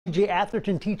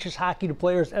Atherton teaches hockey to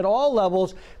players at all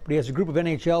levels, but he has a group of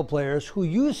NHL players who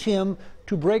use him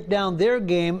to break down their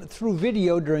game through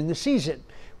video during the season.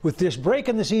 With this break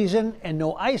in the season and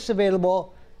no ice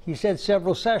available, he said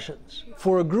several sessions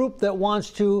for a group that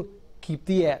wants to keep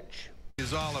the edge.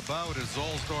 PJ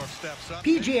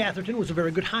Atherton was a very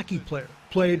good hockey player,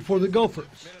 played for the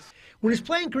Gophers. When his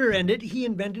playing career ended, he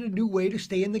invented a new way to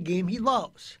stay in the game he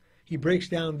loves. He breaks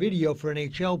down video for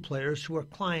NHL players who are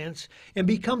clients and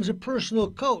becomes a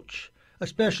personal coach,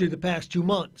 especially the past 2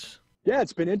 months. Yeah,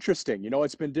 it's been interesting. You know,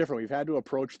 it's been different. We've had to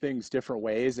approach things different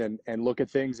ways and look at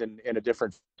things in a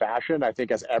different fashion. I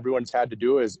think as everyone's had to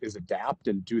do is adapt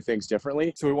and do things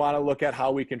differently. So we want to look at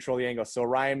how we control the angle. So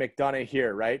Ryan McDonough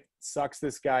here, right? Sucks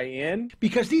this guy in.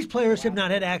 Because these players have not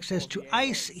had access to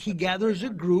ice, he gathers a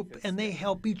group and they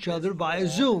help each other via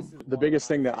Zoom. The biggest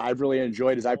thing that I've really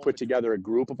enjoyed is I put together a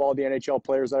group of all the NHL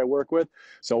players that I work with.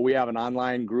 So we have an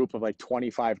online group of like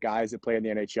 25 guys that play in the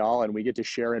NHL, and we get to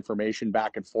share information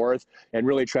back and forth and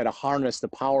really try to harness the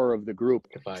power of the group.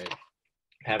 If I'm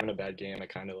having a bad game, I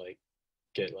kind of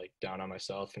get down on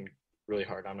myself and really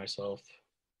hard on myself.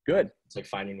 Good. It's like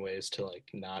finding ways to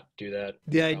not do that.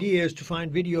 The idea is to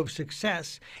find video of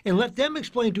success and let them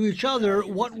explain to each other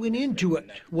what went into it,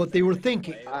 what they were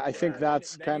thinking. I think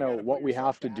that's kind of what we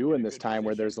have to do in this time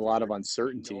where there's a lot of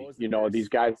uncertainty. You know, these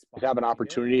guys have an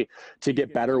opportunity to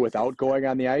get better without going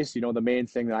on the ice. You know, the main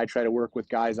thing that I try to work with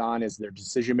guys on is their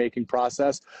decision-making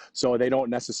process. So they don't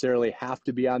necessarily have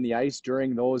to be on the ice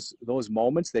during those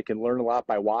moments. They can learn a lot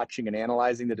by watching and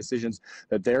analyzing the decisions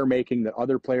that they're making, that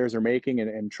other players are making,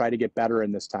 and try to get better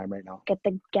in this time right now. Get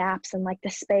the gaps and the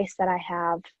space that I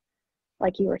have,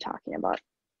 like you were talking about.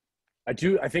 I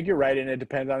think you're right, and it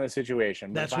depends on the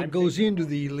situation. That's what goes into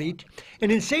the elite.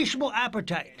 An insatiable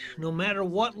appetite, no matter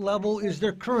what level is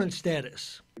their current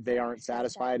status. They aren't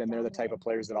satisfied, and they're the type of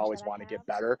players that always want to get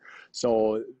better.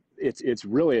 So it's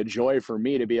really a joy for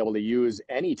me to be able to use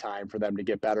any time for them to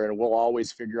get better, and we'll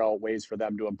always figure out ways for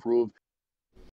them to improve.